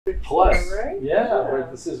Plus, right? yeah.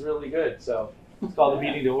 This is really good. So let's call the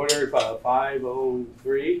meeting to order.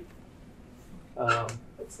 5:03.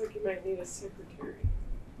 Looks like you might need a secretary.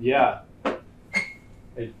 Yeah.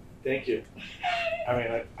 Hey, thank you. I mean,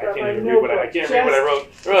 I Got can't my even read what I can't read what I wrote.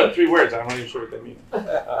 I wrote 3 words. I'm not even sure what they mean.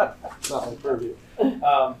 It's not my purview.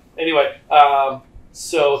 Anyway,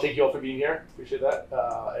 so thank you all for being here. Appreciate that.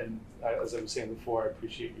 And as I was saying before, I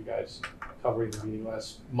appreciate you guys covering the meeting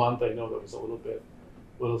last month. I know that was a little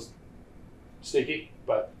sticky,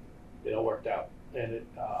 but it all worked out, and it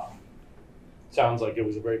sounds like it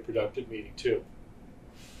was a very productive meeting too.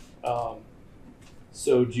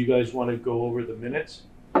 So do you guys want to go over the minutes?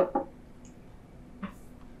 Approve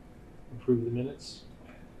the minutes?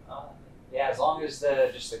 Yeah, as long as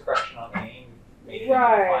just the correction on the name made it in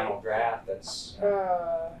Right. the final draft, that's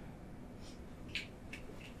I'm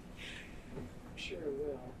sure it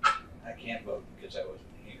will. I can't vote because I wasn't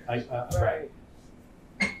here. Right.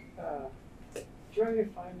 Do you want me to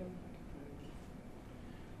find them?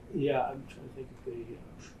 Yeah, I'm trying to think if they.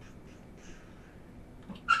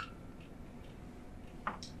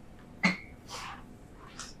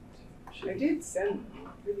 I did send them.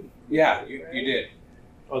 Really. Yeah, you Right? did.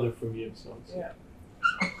 Oh, they're from you, so. Yeah.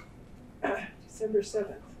 December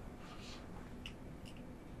 7th.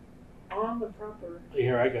 On the proper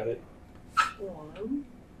Here, I got it. form.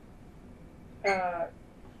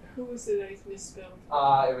 Who was it I misspelled?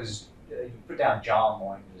 it was you put down John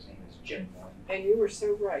Moyne, his name is Jim Moyne. And you were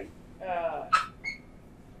so right. Right.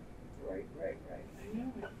 I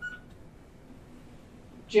know it.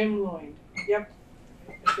 Jim Lloyd. Yep.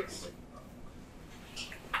 I fixed it.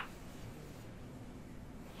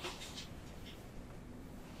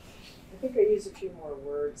 I think I use a few more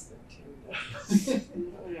words than Tim does.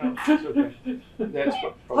 Yeah, it's okay. That's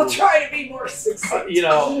I'll try to be more succinct. I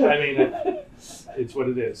mean, it's what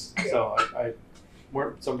it is. So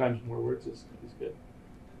sometimes more words is good.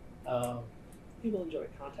 People enjoy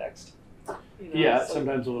context. Yeah, so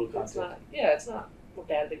sometimes a little it's context. it's not a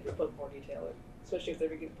bad thing to put more detail in, especially if they're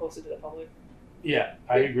getting posted to the public. Yeah,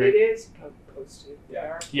 I It agree. is posted.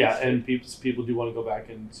 Yeah. Yeah, and people do want to go back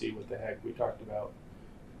and see what the heck we talked about.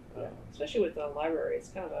 Especially with the library, it's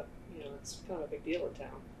kind of a it's kind of a big deal in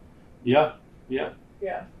town. Yeah. Yeah.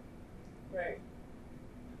 Right.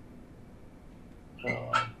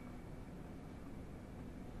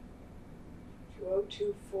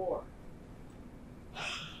 2024.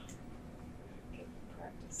 Get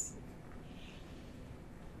practice.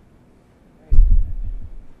 Right.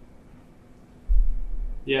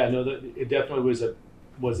 Yeah, no, it definitely was a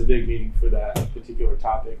big meeting for that particular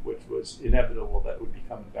topic, which was inevitable that would be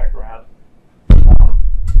coming back around.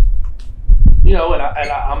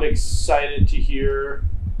 And I'm excited to hear.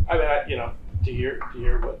 To hear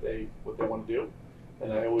what they want to do,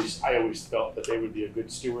 and I always felt that they would be a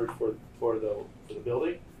good steward for the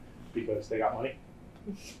building because they got money.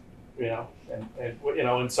 And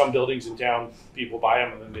in some buildings in town, people buy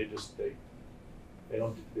them and then they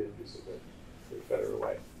don't do so good. They feather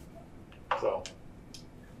away. So.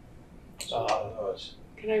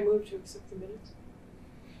 Can I move to accept the minutes?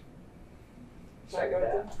 Second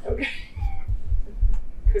that. Okay.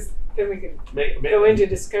 Because then we can Make, go into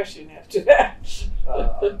discussion after that.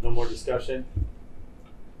 no more discussion.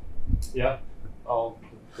 Yeah, all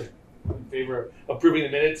in favor of approving the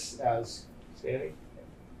minutes as standing.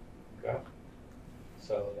 Okay.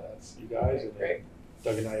 So that's you guys, and Great.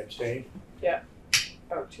 Doug and I abstain. Oh,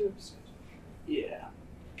 2 abstentions. Yeah.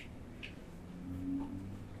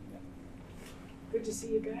 Good to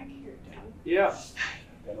see you back here, Doug. Yeah.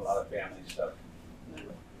 Got a lot of family stuff.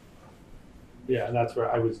 Yeah, and that's where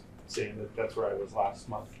I was saying that's where I was last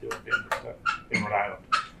month doing family stuff in Rhode Island.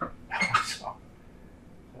 So.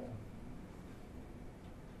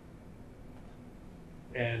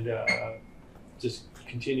 And just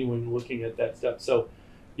continuing looking at that stuff. So,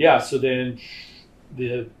 yeah. So then,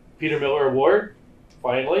 the Peter Miller Award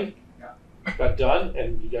finally got done,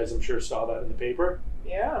 and you guys, I'm sure, saw that in the paper,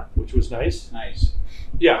 Yeah. which was nice. Nice.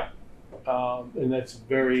 Yeah, and that's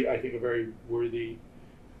I think, a very worthy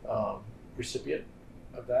recipient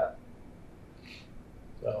of that.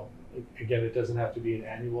 So again, it doesn't have to be an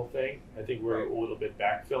annual thing. I think we're a little bit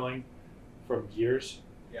backfilling from years.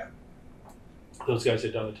 Yeah. Those guys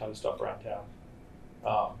had done a ton of stuff around town.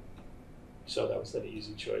 So that was an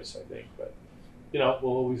easy choice, I think. But, we'll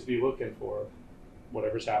always be looking for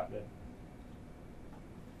whatever's happening.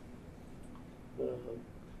 So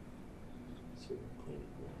we're cleaning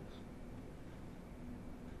glass.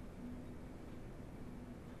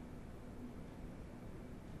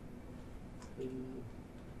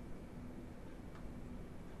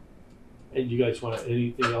 And you guys want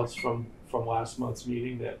anything else from from last month's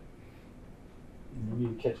meeting that you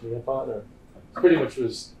need to catch me up on, or pretty much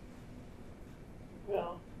was,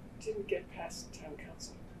 Well, didn't get past town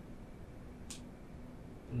council.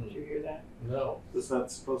 Did you hear that? no. Was that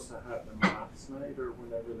supposed to happen last night or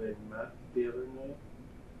whenever they met the other night?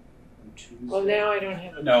 On Tuesday? Well, now I don't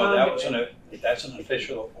have a No, that was conduit. that's an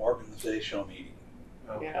official organizational meeting.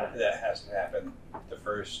 Okay. Yeah. That has to happen the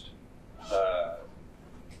first,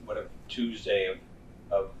 whatever, Tuesday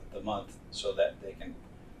of the month, so that they can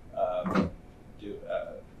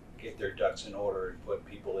get their ducks in order and put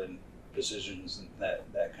people in positions and that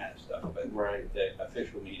kind of stuff. But Right. the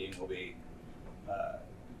official meeting will be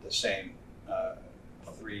the same,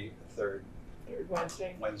 third Third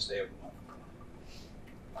Wednesday. Wednesday of the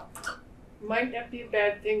month. Might not be a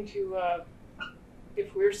bad thing to,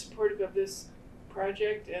 if we're supportive of this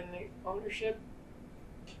project and the ownership,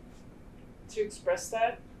 to express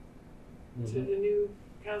that to the new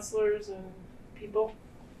councilors and people.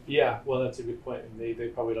 Yeah, well, that's a good point, and they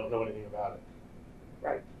probably don't know anything about it.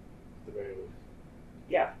 Right. At the very least.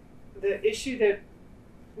 Yeah. The issue that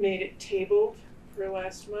made it tabled for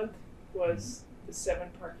last month was the 7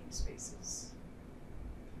 parking spaces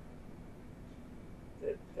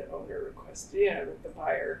that the owner requested, that the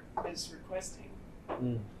buyer is requesting.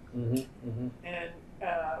 And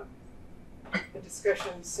the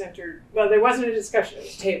discussion centered, well, there wasn't a discussion, it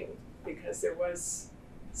was tabled, because there was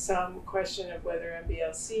some question of whether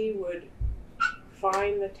MBLC would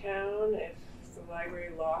fine the town if the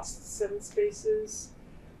library lost 7 spaces.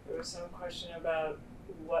 There was some question about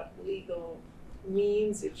what legal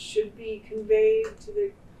means it should be conveyed to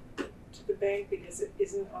the bank because it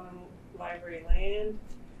isn't on library land.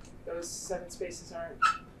 Those 7 spaces aren't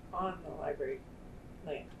on the library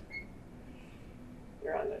land.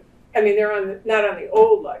 They're on not on the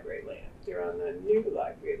old library land. They're on the new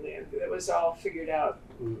library land. That was all figured out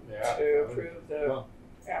Yeah. to approve the Well,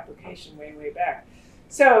 application way back.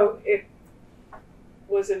 So it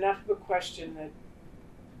was enough of a question that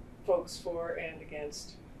folks for and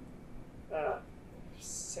against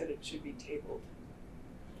said it should be tabled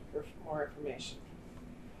for more information.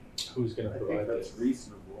 who's going I to think provide that's this?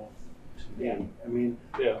 reasonable to me. Yeah. I mean,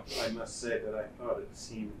 Yeah. I must say that I thought it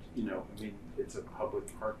seemed, it's a public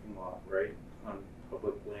parking lot, right, on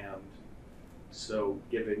public land. So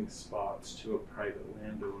giving spots to a private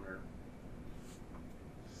landowner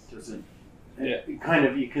doesn't, Yeah. it kind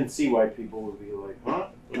of, you can see why people would be like, huh?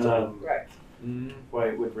 What's up? Right. Why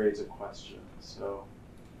it would raise a question, so.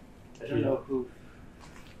 I don't Yeah. know who,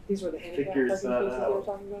 These were the handicap Figures parking that spaces they were out.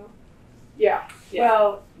 talking about? Yeah. Yeah.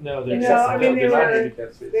 Well, No, they're No, accessible. I mean, they're they not were-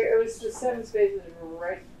 handicapped spaces. it was the 7 spaces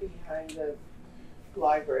right behind the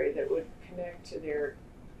library that would connect to their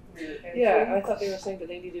rear entry. Yeah, I thought they were saying that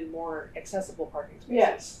they needed more accessible parking spaces.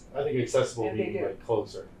 Yes. I think accessible And they means do. like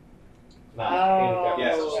closer, not Oh, handicapped.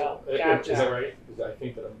 Yes. well, Is that gotcha. right? 'Cause I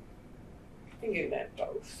think that I'm. I think it meant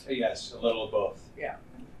both. Yes, a little of both. Yeah.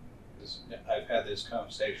 I've had this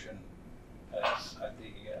conversation at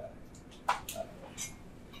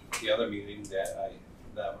the other meeting or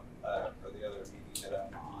the other meeting that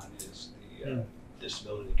I'm on is the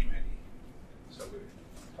disability committee. So we were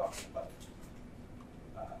talking about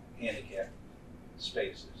handicap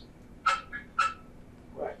spaces.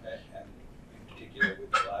 Right. And in particular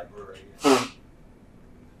with the library,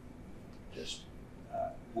 just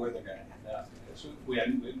where they're gonna end up. Because we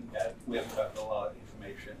haven't gotten a lot of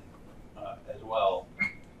information as well,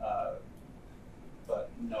 but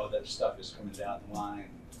know that stuff is coming down the line,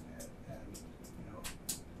 and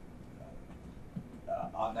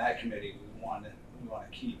on that committee we want to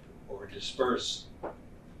keep or disperse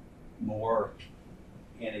more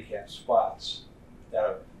handicap spots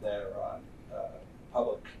that are on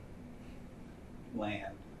public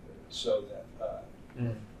land, so that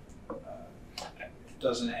it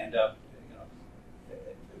doesn't end up,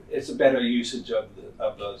 it's a better usage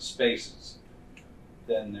of those spaces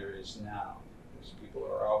than there is now. Because people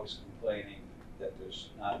are always complaining that there's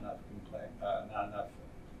not enough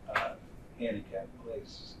handicap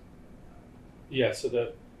places. Yeah. So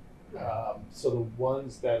the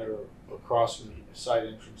ones that are across from the side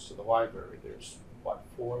entrance to the library, there's what,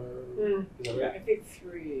 4? Mm. Is that right? I think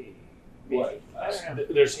 3. What? I don't know.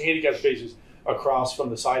 There's handicap spaces across from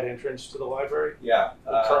the side entrance to the library. Yeah,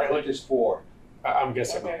 I Currently? think there's 4. I'm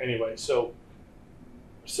guessing Okay. anyway. So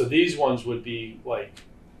these ones would be like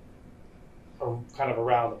kind of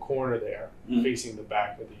around the corner there, Mm. facing the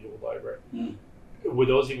back of the old library. Mm. Would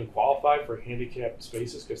those even qualify for handicapped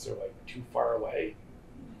spaces because they're like too far away,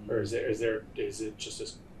 or is it just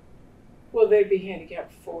as Well, they'd be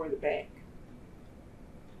handicapped for the bank.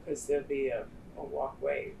 Because there'd be a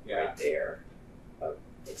walkway Yeah. right there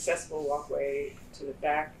accessible walkway to the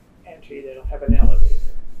back entry that'll have an elevator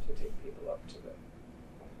to take people up to the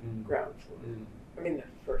ground floor. I mean the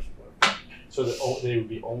first floor. So they would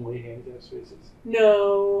be only handicap spaces?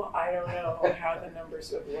 No, I don't know how the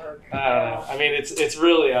numbers would work. I don't know. I mean, it's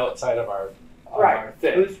really outside of our Right.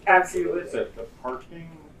 thing. Whose purview Absolutely. is it? The parking?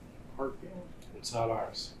 It's not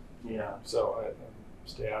ours. Yeah. So I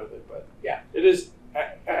stay out of it. But Yeah. it is.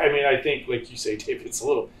 I mean, I think, like you say, Dave, it's a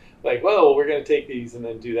little like, well, we're going to take these and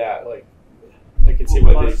then do that. Like, I can see why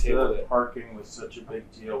they Plus, tabled the it. parking was such a big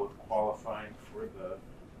deal with qualifying for the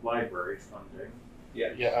library funding.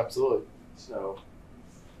 Yeah. Yeah, absolutely. So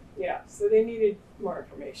Yeah, so they needed more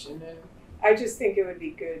information, and I just think it would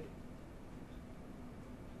be good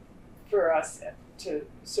for us to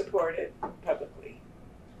support it publicly,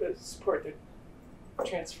 to support the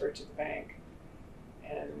transfer to the bank,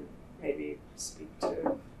 and maybe speak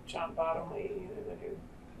to John Bottomley, the new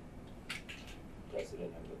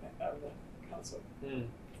president of the council.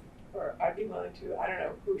 Or I'd be willing to. I don't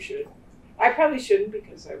know who should. I probably shouldn't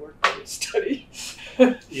because I work for the study.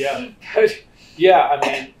 Yeah. But Yeah,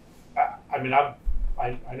 I mean,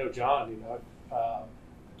 I know John,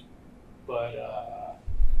 but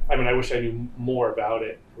I mean, I wish I knew more about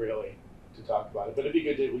it, really, to talk about it. But it'd be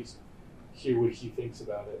good to at least hear what he thinks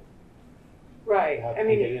about it. right, Have I to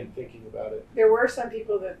mean, get in thinking about it. there were some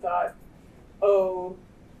people that thought, oh,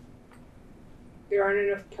 there aren't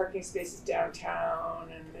enough parking spaces downtown,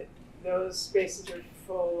 and that those spaces are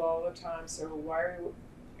full all the time. So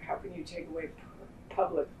how can you take away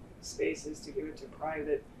public spaces to give it to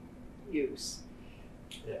private use?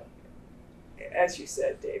 Yeah. As you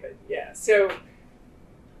said, David. Yeah. So,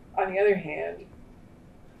 on the other hand,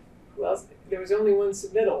 who else? There was only one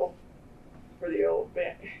submittal for the old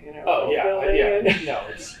Oh old yeah, building, yeah. and- No,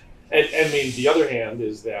 it's and I mean the other hand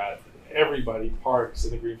is that everybody parks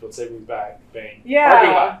in the Greenfield Savings Bank Yeah,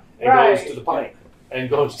 parking lot and right. goes to the Pike and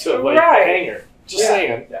goes to like Right. the hangar. Just Yeah.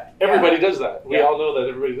 saying, everybody does that. We Yeah. all know that.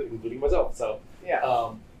 Everybody, including myself. So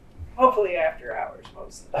Yeah. Hopefully after hours,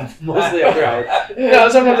 mostly. mostly after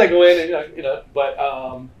hours. Sometimes I go in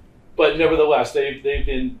and but nevertheless, they've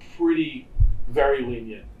been very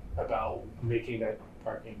lenient about making that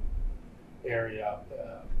parking area,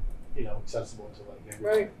 accessible to like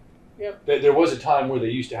everybody. Right. Yep. There was a time where they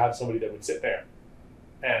used to have somebody that would sit there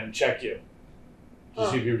and check you to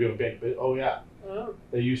see if you were doing bank. But oh yeah, Oh,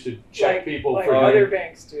 they used to check people like for other doing,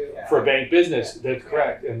 banks do. Yeah. for bank business. That's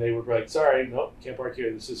correct, and they were like, "Sorry, nope, can't park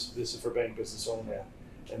here. This is for bank business only,"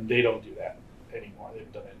 and they don't do that anymore.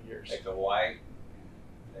 They've done that in years. Like Hawaii,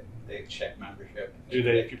 they check membership. Do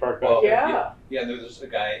they if you park back? Well, there? Yeah. Yeah, there's a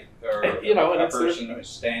guy or And, and a it's person who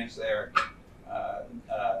stands there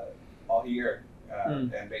all year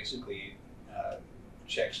Mm. and basically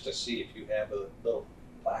checks to see if you have a little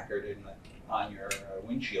placard on your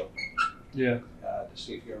windshield Yeah. to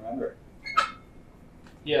see if you remember.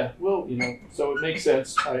 Yeah, well, so it makes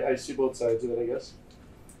sense. I see both sides of it, I guess.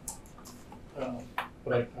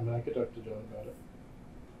 But I could talk to John about it.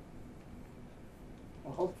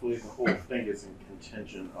 well, hopefully the whole thing isn't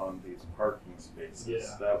contingent on these parking spaces.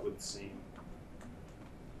 Yeah. That would seem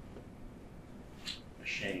a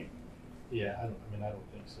shame. Yeah, I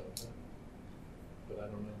don't think so, but I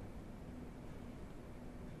don't know.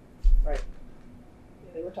 Yeah,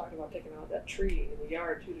 they were talking about taking out that tree in the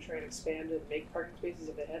yard too to try and expand it and make parking spaces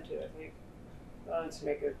if they had to. I think. To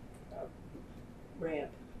make a ramp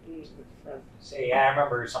into the front. So yeah, I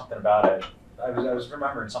remember something about it. I was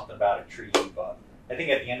remembering something about a tree, but I think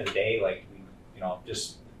at the end of the day, like we,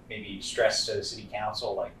 just maybe stress to the city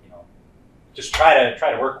council, like just try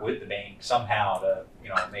to work with the bank somehow to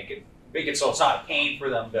make it so it's not a pain for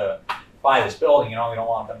them to buy this building. We don't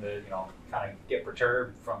want them to kind of get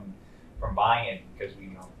perturbed from buying it because we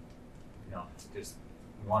just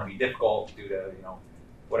we want to be difficult due to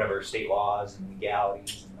whatever state laws and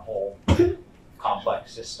legalities and the whole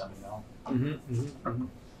complex system.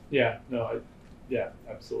 Yeah, no, yeah,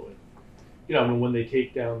 absolutely. I mean, when they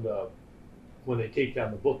take down the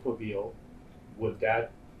bookmobile, would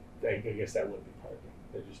that? I guess that wouldn't be parking.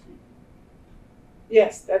 That'd just be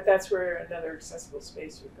Yes, that's where another accessible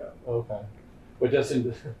space would go. okay. But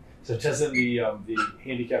doesn't the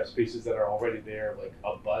handicap spaces that are already there like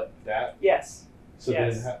abut that? Yes. So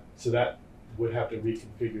Yes. then so that would have to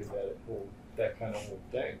reconfigure that kind of whole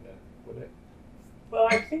thing then, wouldn't it? Well,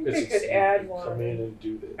 I think they Because could add you one. come in and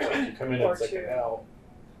do the you come in Or it's like two. an L,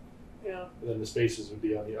 Yeah. and then the spaces would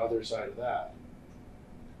be on the other side of that.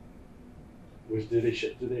 Did they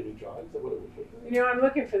do drawings? Is that what it would look like? I'm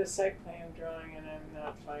looking for the site plan drawing and I'm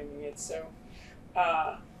not finding it. So,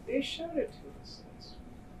 they showed it to us.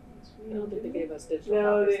 That's I don't think they gave us digital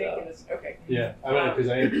No, copies, they didn't though. give us, okay. Yeah, I mean, because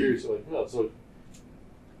I am curious, like, well, so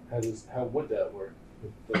how would that work?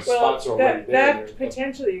 If the spots are Well, already there. that and they're-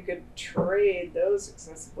 potentially you could trade those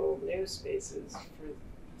accessible new spaces for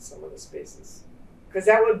some of the spaces. Because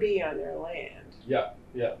that would be on their land. Yeah,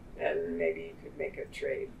 yeah. And maybe you could make a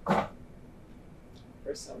trade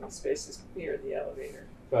for some of the spaces near the elevator.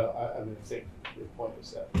 But I mean, I think your point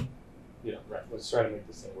was that, you know, right, let's try to make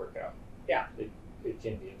this thing work out. Yeah. It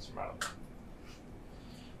can be insurmountable.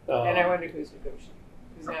 And I wonder who's negotiating,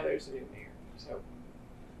 because now there's a new mayor, so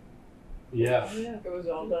Yeah, Yeah. it was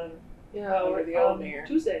all done. Yeah, Under the old mayor.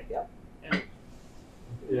 Tuesday, yeah. And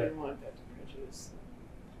we Yeah. didn't want that to prejudice.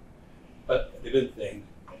 But the good thing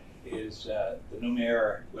is the new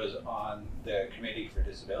mayor was on the committee for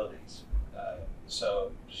disabilities.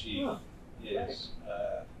 So she Oh, is,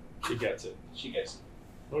 she gets it. she gets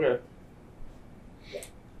it. Okay.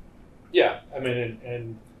 Yeah, I mean,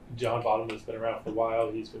 and John Bottom has been around for a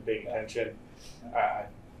while. He's been paying attention.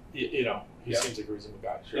 You know, he Yeah. seems like a reasonable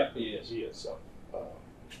guy. Sure. Yeah, he is. He is. So.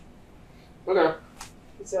 Okay.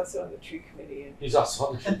 He's also on the tree committee, and He's also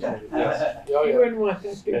on the tree committee. Yes. Oh you yeah. wouldn't want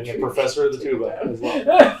that big And the tree professor of the taken tuba down. as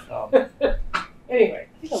well. Anyway,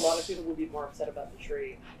 I think a lot of people would be more upset about the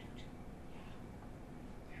tree.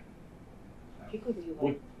 People do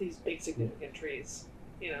like these big significant trees,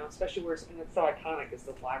 you know, especially where it's so iconic as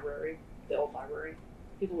the library, the old library.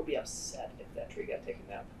 People would be upset if that tree got taken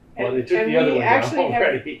down. Well, they and- took and the other we one down actually have-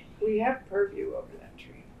 already. we have purview over that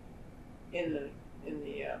tree in the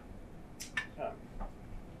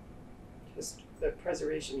just the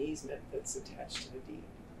preservation easement that's attached to the deed.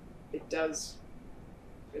 It does.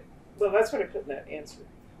 Well, that's what I put in that answer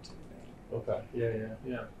to the bank. Okay.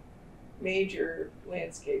 Yeah. Major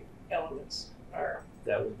landscape elements are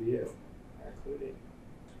That would be it. included.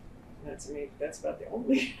 And that's about the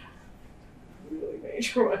only really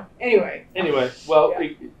major one. Anyway, Anyway, well,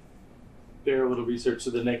 Yeah. bear a little research.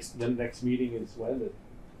 So the next meeting is when?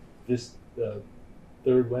 The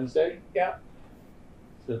third Wednesday. Yeah.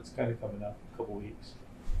 So it's kind of coming up, a couple weeks.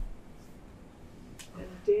 and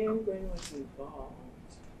Dan Gwynn was involved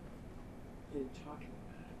in talking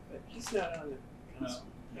about it, but he's not on the council.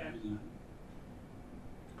 Yeah.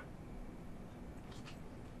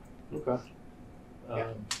 Okay.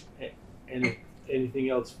 Yeah. Anything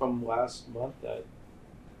else from last month that?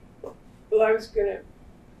 Well, I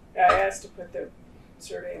asked to put the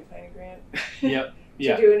survey and planning grant Yep.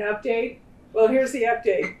 to do an update. Well, here's the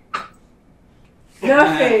update.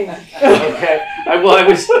 Nothing. Okay.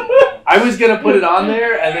 I was gonna put it on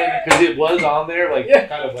there, and then because it was on there, like Yeah,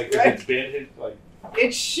 kind of like 'cause right. it's been like.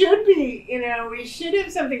 It should be, we should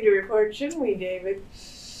have something to report, shouldn't we, David?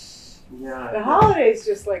 Yeah. The holidays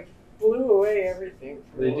just like blew away everything.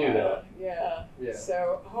 For They a do while. that. Yeah. Yeah.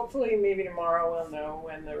 So hopefully maybe tomorrow we'll know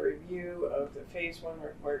when the review of the phase 1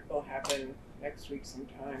 report will happen next week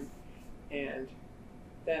sometime. And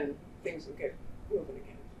then things will get moving again.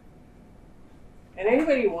 And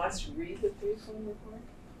anybody who wants to read the phase 1 report,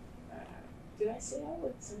 did I say I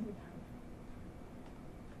would send it out?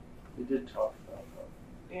 We did talk about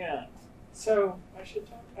that. Yeah. So I should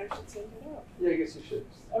send it out. Yeah, I guess you should.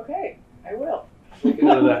 Okay, I will. Make a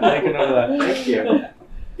note of that. Make a note of that. Thank you.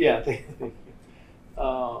 Yeah, thank you.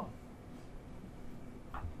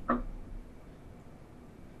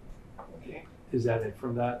 Okay. Is that it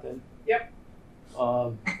from that then? Yep.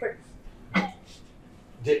 Quick.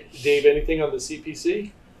 Dave, anything on the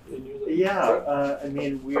CPC? Yeah, I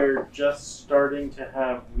mean, we're just starting to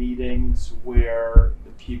have meetings where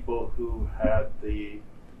the people who had the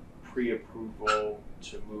pre-approval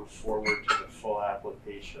to move forward to the full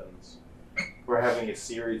applications, we're having a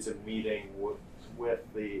series of meetings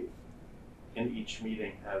and each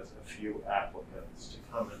meeting has a few applicants to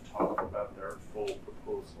come and talk about their full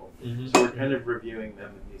proposal. Mm-hmm. So we're kind of reviewing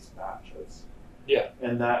them in these batches. Yeah.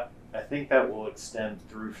 And I think that will extend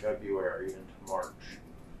through February into March.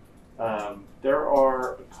 There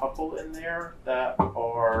are a couple in there that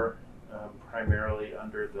are primarily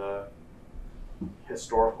under the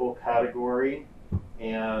historical category,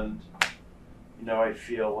 and I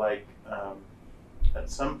feel like at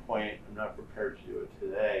some point, I'm not prepared to do it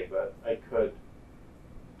today, but I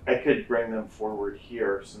could bring them forward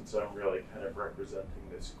here since I'm really kind of representing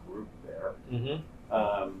this group there. Mm-hmm.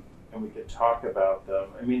 And we could talk about them.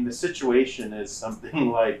 I mean, the situation is something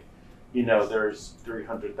like, there's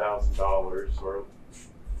 $300,000 or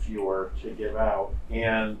fewer to give out,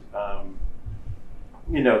 and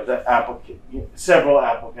several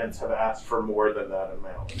applicants have asked for more than that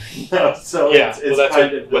amount. So Yeah, it's that's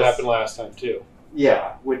kind of what this- happened last time too.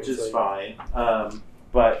 Yeah, which It's is like- fine.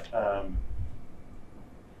 But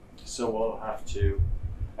so we'll have to.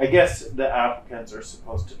 I guess the applicants are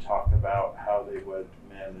supposed to talk about how they would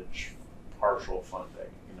manage partial funding,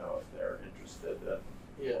 you know, if they're interested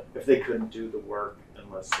in, Yeah. if they couldn't do the work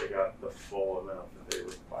unless they got the full amount that they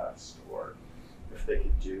request, or if they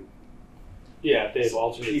could do Yeah, they have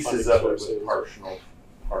alternate pieces funding of it sources. with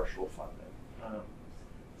partial funding.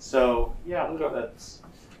 So yeah, Okay. that's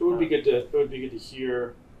It would be good to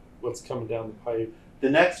hear what's coming down the pipe. the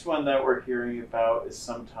next one that we're hearing about is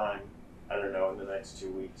sometime, I don't know, in the next 2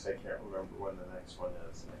 weeks. I can't remember when the next one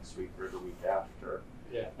is, next week or the week after.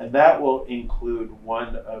 Yeah. And that will include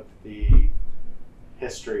one of the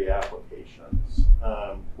history applications,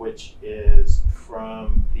 which is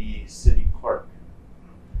from the city clerk.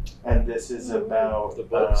 And this is about The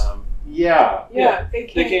books? yeah, Yeah, they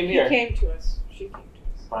came here. He came to us. She came to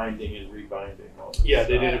us. binding and rebinding all this Yeah,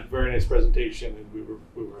 they stuff. did a very nice presentation, and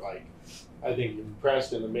we were like, I think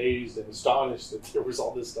impressed and amazed and astonished that there was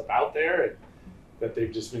all this stuff out there, and that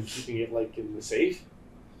they've just been keeping it like in the safe,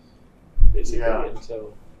 basically. Yeah. And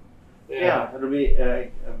so, Yeah, it'll be.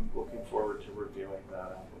 I'm looking forward to reviewing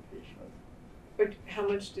that application. But how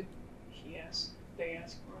much did he ask? They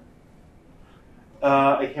ask for?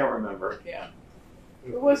 I can't remember. Yeah.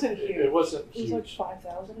 It wasn't huge. It wasn't It was huge. like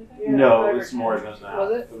 5,000, I think. Yeah, No, 5 it or was more 10. than that.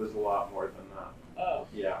 Was it? It was a lot more than that. Oh.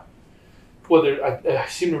 Yeah. Well, I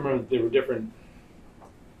seem to remember that there were different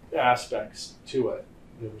aspects to it.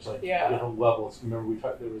 There was like Yeah. different levels. Remember,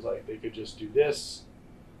 there was like they could just do this,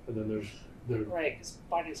 and then there's Right, because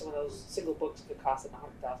finding some of those single books could cost them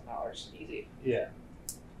 $100,000 easy. yeah.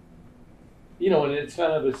 You know, and it's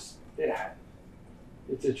kind of it's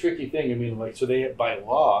a tricky thing. I mean, like, so they by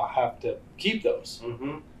law have to keep those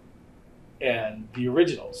Mm-hmm. and the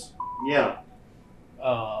originals. Yeah.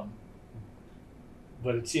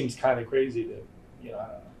 But it seems kind of crazy to, you know, I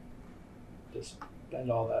don't know, to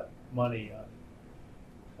spend all that money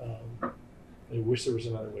on. I wish there was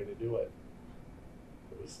another way to do it.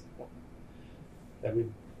 That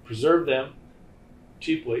would preserve them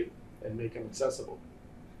cheaply and make them accessible.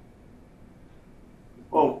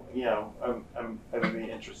 Well, you know, I would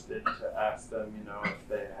be interested to ask them, you know, if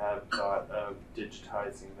they had thought of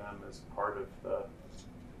digitizing them as part of the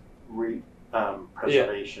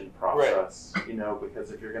preservation process. You know,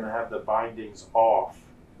 because if you're going to have the bindings off,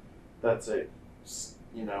 that's a,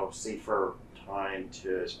 you know, safer time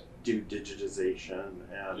to do digitization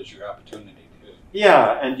and It's your opportunity to.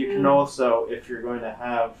 yeah, and you can also, if you're going to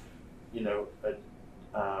have, you know,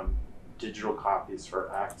 digital copies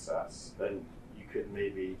for access, then you could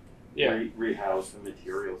maybe Yeah. rehouse the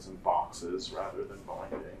materials in boxes rather than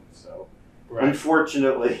binding. So, Right.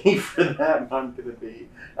 unfortunately, for that, I'm going to be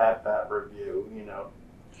at that review. You know,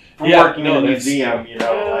 from Yeah, working in no, a that's- museum, you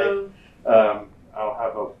know, like Um, I'll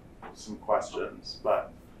have some questions,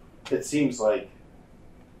 but it seems like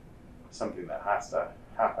something that has to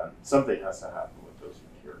happen. Something has to happen with those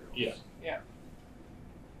materials. Yeah. Yeah.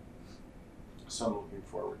 So I'm looking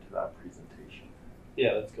forward to that presentation.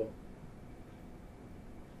 Yeah, that's cool.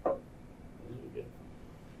 That'll be good.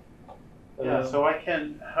 Yeah, so I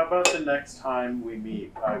can, how about the next time we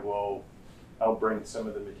meet, I'll bring some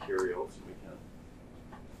of the materials and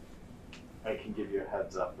I can give you a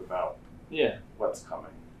heads up about Yeah. what's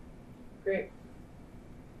coming. Great.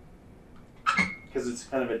 Because it's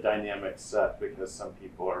kind of a dynamic set because some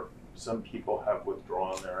people have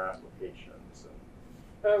withdrawn their applications.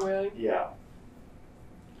 Oh, really? Yeah.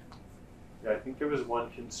 Yeah, I think there was one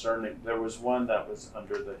that was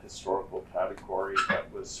under the historical category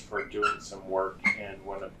that was for doing some work in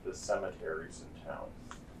one of the cemeteries in town.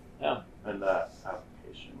 Yeah. And that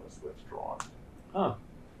application was withdrawn. Huh.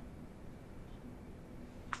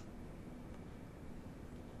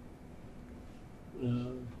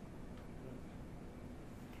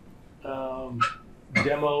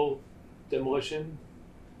 Demolition.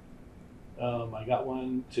 I got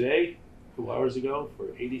one today, a couple hours ago, for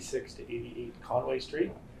 86 to 88 Conway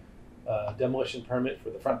Street. Demolition permit for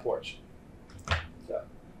the front porch. So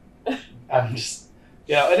I'm just,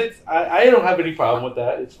 you know, and I don't have any problem with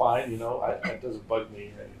that. It's fine, you know. It doesn't bug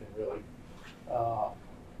me or anything really.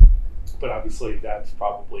 But obviously, that's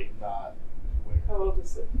probably not where. How old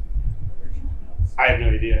is the original house? I have no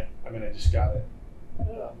idea. I mean, I just got it. We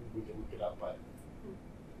can look it up, but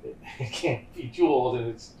it can't be too old, and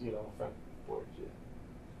it's, you know, front porch. Yeah.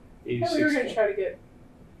 Yeah, we were going to try to get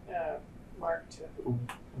Mark to.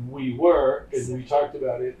 We were, and we talked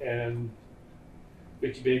about it, and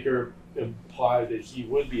Vicky Baker implied that he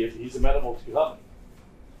would be, if he's amenable to coming,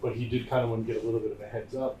 but he did kind of want to get a little bit of a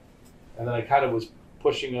heads up, and then I kind of was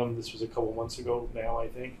pushing him. This was a couple months ago now, I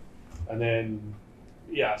think, and then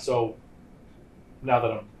yeah, so now that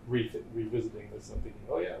I'm revisiting this, I'm thinking,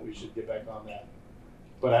 oh yeah, we should get back on that.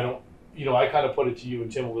 but I don't, I kind of put it to you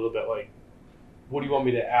and Tim a little bit like, what do you want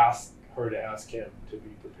me to ask her to ask him to be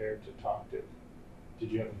prepared to talk to?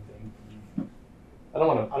 Did you have anything? I don't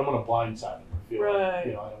want to blindside him. I feel Right. like,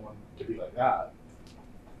 I don't want it to be like that.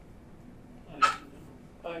 I don't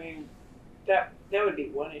know. I mean, that would be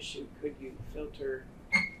one issue. Could you filter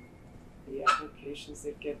the applications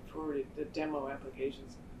that get forwarded, the demo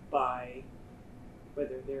applications, by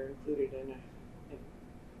whether they're included in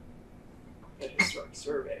a historic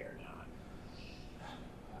survey or not?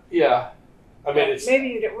 Yeah, I mean it's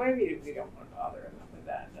maybe we don't want to bother them with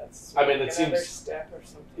that. That's I mean, it another seems- step or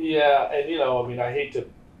something. yeah, and I hate to.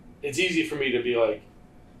 It's easy for me to be like,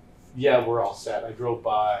 yeah, we're all set. I drove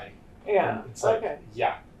by. Yeah. And it's like, Okay.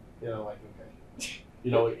 yeah,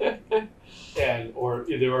 okay, and or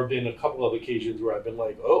there have been a couple of occasions where I've been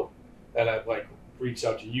like, oh, and I've like reached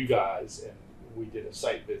out to you guys and we did a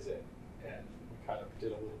site visit and we kind of did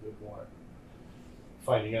a little bit more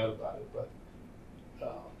finding out about it, but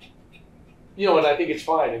and I think it's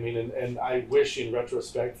fine. I mean, and I wish in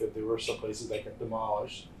retrospect that there were some places that got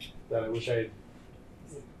demolished that I wish I had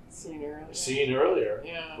Seen earlier. seen earlier.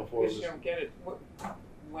 Yeah. before it Because you was- don't get it.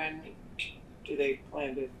 When do they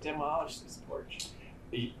plan to demolish this porch?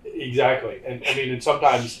 Exactly, and I mean, and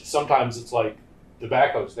sometimes it's like the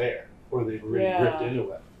backhoe's there, or they've already Yeah. ripped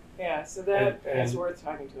into it. Yeah. So that is And- worth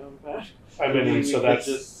talking to them about. I mean, Maybe and so we could that's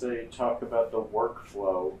just say talk about the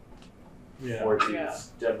workflow for these Yeah.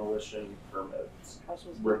 demolition permits. House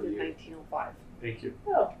was built in Review. 1905. Thank you.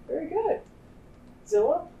 Oh, very good.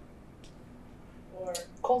 Zillow? Or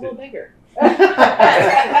Coldwell Banker.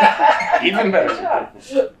 Even better. Good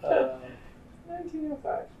job.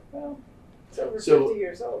 1905. Well, it's over So- 50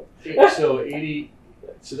 years old. So 80.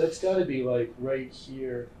 So that's got to be like right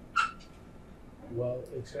here. Well,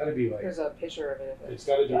 it's got to be like. There's a picture of it. It's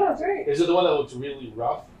got to be. Oh, great. Is it the one that looks really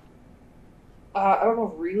rough? I don't know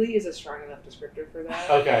if really is a strong enough descriptor for that.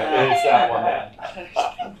 Okay, it's that one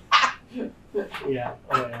then. Yeah.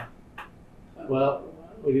 Oh, yeah. Well,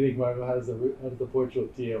 what do you think, Margo? How does the porch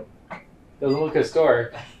look to you? Doesn't look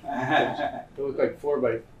historic. It look like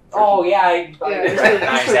 4x. Oh yeah, I Yeah,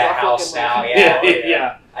 recognize it's a that rough house looking now. one. Yeah,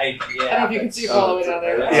 yeah. I don't know if you can see all the way down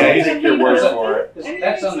there. Yeah, you take your word for it.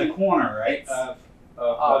 That's on the corner, right? Of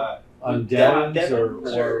On Devon- Devon's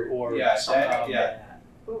Devon's or yeah, somehow, yeah,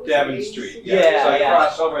 What was Devon it, Street. 86? Yeah, So I yeah.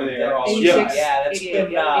 cross over there all the 86, time. Yeah, that's 88,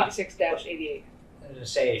 been, yeah, 86-88. I was gonna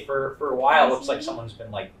say for a while, it looks like someone's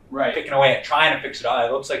been like Right. picking away at trying to fix it up.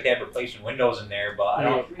 It looks like they have replacement windows in there, but I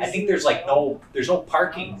don't. I think there's no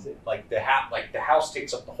parking. Like the house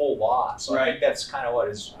takes up the whole lot, so I Right. think that's kind of what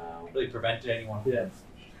has Wow. really prevented anyone from Yeah.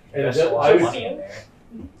 investing a And lot I of was- money in there.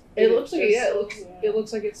 It looks like Just- it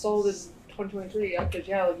looks like it sold in 2023. Yeah, because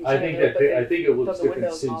yeah, like you I said, think but they- I think it looks the different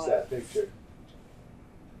windows and since all that picture.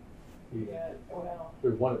 Yeah, well,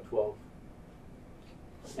 There's one at 12.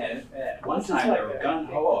 And at one This is time like they were a gun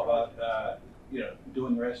big ho one. about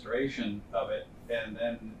doing restoration of it, and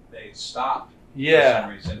then they stopped for Yeah. some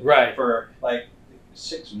reason Right. for like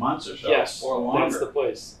 6 months or so, Yes. or longer. That's the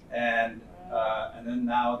place. And then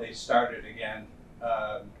now they started again.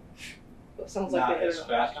 it sounds like Not they hit as a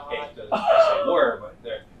fast roadblock. as they were, but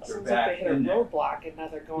they're Sounds like back they hit a in there. roadblock and now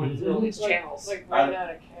they're going through all these like, channels. like running out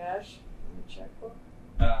of cash in the checkbook.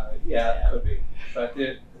 Yeah, it could be. But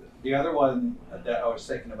the other one that I was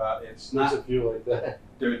thinking about, it's There's not. a few like that.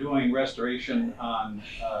 They're doing restoration on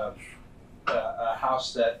a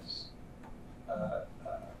house that's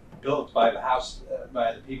built by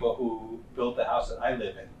by the people who built the house that I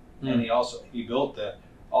live in, and he built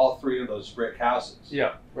all 3 of those brick houses.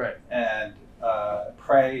 Yeah. Right. And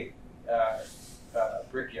Prey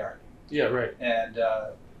Brickyard. Yeah. Right. And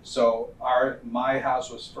so my house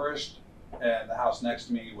was first, and the house next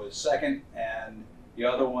to me was second, and the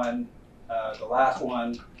other one, the last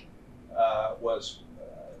one, was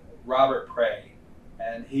Robert Prey,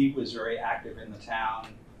 and he was very active in the town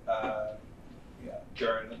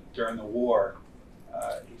during the war.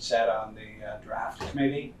 He sat on the draft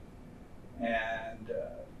committee, and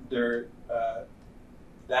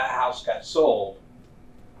that house got sold,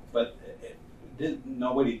 but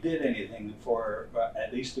nobody did anything for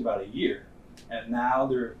at least about a year, and now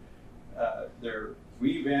they're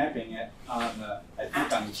revamping it on I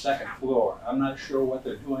think on the 2nd floor. I'm not sure what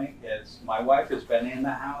they're doing. My wife has been in the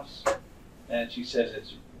house, and she says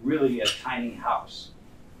it's really a tiny house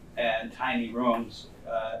and tiny rooms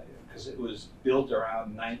because it was built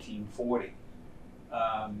around 1940.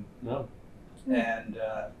 No. And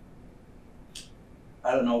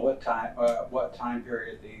I don't know what time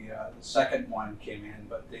period the second one came in,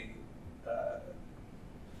 but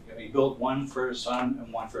he built one for his son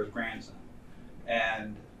and one for his grandson,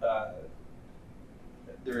 and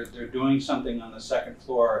they're doing something on the second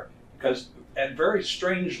floor because, and very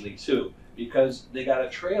strangely too, because they got a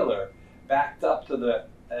trailer backed up to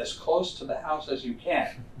as close to the house as you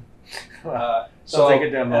can. Sounds like a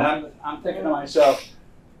demo. And I'm thinking to myself,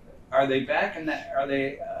 are they backing that? Are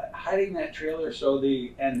they hiding that trailer so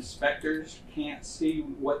the inspectors can't see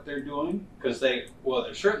what they're doing? Because they're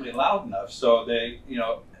certainly loud enough so they,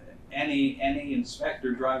 any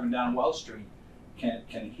inspector driving down Wells Street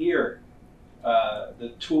can hear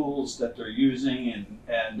the tools that they're using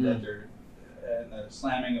and that they're and the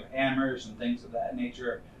slamming of hammers and things of that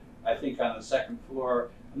nature. I think on the second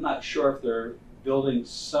floor, I'm not sure if they're building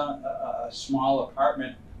a small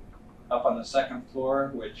apartment up on the second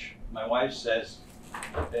floor, which my wife says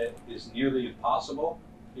it is nearly impossible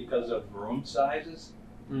because of room sizes.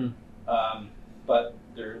 But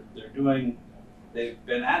they've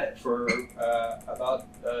been at it for about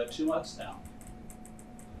 2 months now.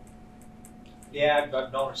 Yeah,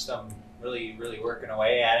 I've noticed them really working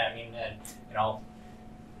away at it. I mean, and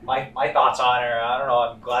my thoughts on it are, I don't know,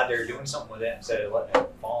 I'm glad they're doing something with it instead of letting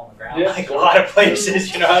it fall on the ground like a lot of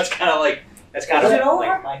places. It's kind of like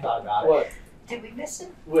my thought about it. What? Did we miss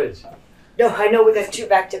it? Which? No, I know we got 2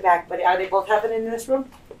 back to back, but are they both happening in this room?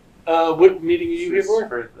 What meeting are you here for?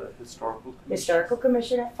 For the historical commission. Historical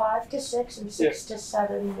Commission at 5 to 6 and 6 to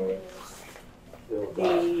 7 is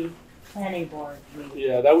the planning board meeting.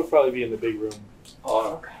 Yeah, that would probably be in the big room.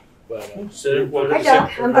 Okay. But Hi,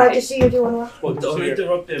 Doc. I'm glad to see you doing well. don't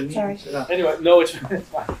interrupt them. Sorry. Anyway, no, it's fine.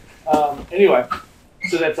 Anyway,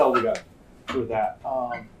 so that's all we got with that.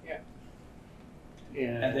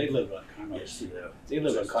 And they live on Conway Street. They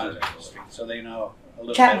live on Conway Street, so they know a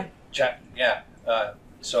little Chapman. bit. Yeah.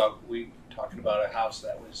 So we talking about a house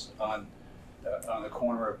that was on the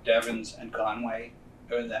corner of Devons and Conway,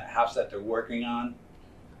 or that house that they're working on.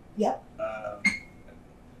 Yep.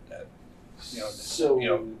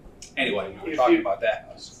 Anyway, we were talking about that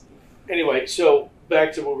house. Anyway, so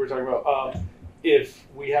back to what we were talking about.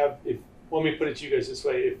 Let me put it to you guys this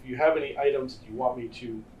way: if you have any items that you want me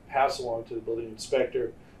to pass along to the building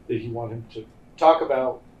inspector that you want him to talk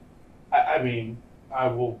about, I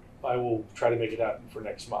will try to make it happen for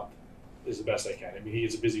next month, is the best I can. I mean, he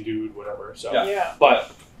is a busy dude, whatever. So, Yeah.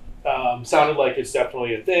 But sounded like it's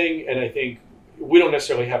definitely a thing, and I think we don't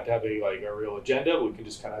necessarily have to have a real agenda. We can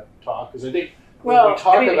just kind of talk, because I think when we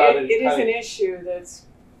talk about it, it is an issue that's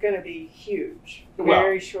going to be huge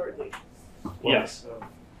very shortly. Yes.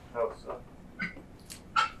 House up.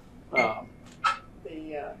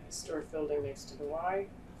 The historic building next to the Y.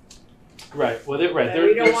 Right. Well, And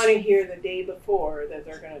we don't want to hear the day before that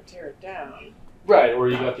they're going to tear it down. Right, or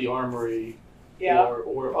you got the armory. Yeah.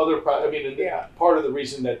 Or other. Part of the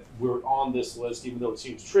reason that we're on this list, even though it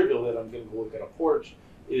seems trivial that I'm going to go look at a porch,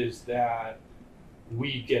 is that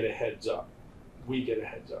we get a heads up. And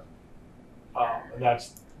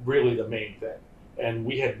that's really the main thing. And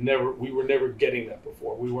we were never getting that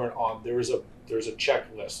before. We weren't on. There's a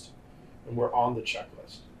checklist, and we're on the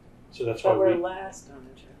checklist. So that's why we're last on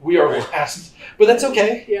the checklist. We are last, but that's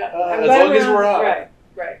okay. Yeah. As long as we're on.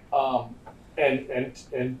 Right.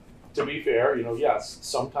 And to be fair, yes,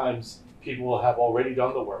 sometimes people will have already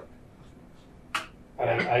done the work,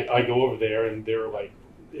 and I go over there and they're like,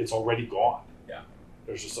 it's already gone. Yeah.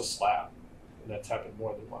 There's just a slab, and that's happened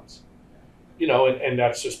more than once. And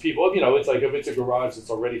that's just people. It's like if it's a garage that's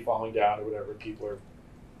already falling down or whatever, people are.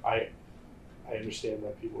 I understand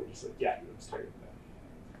that people are just like, yeah, you're straight with that.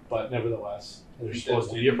 But nevertheless, there's supposed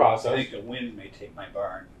to be a process. I think the wind may take my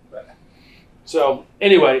barn, but. So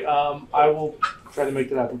anyway, I will try to make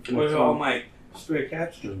that happen for next Where all month. my stray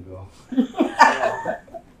cats gonna go?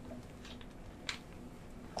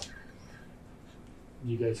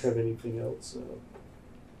 You guys have anything else?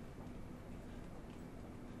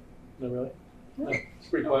 No, really? No, it's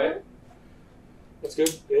pretty quiet. That's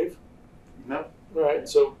good, Dave? No. All right,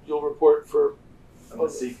 so you'll report for On the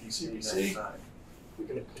CPC next time. we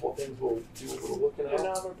can a couple things we'll do a little looking And at.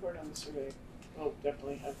 I'll report on the survey. I'll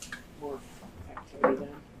definitely have more activity then.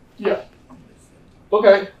 Yeah.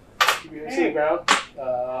 Okay. Keep your ears to the ground.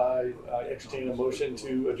 I entertain a motion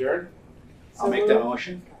to adjourn. I'll make that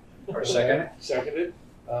motion. Or second it. Seconded.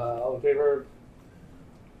 All in favor?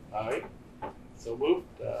 Aye. So moved.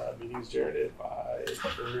 Meeting's adjourned at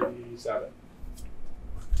 5:37.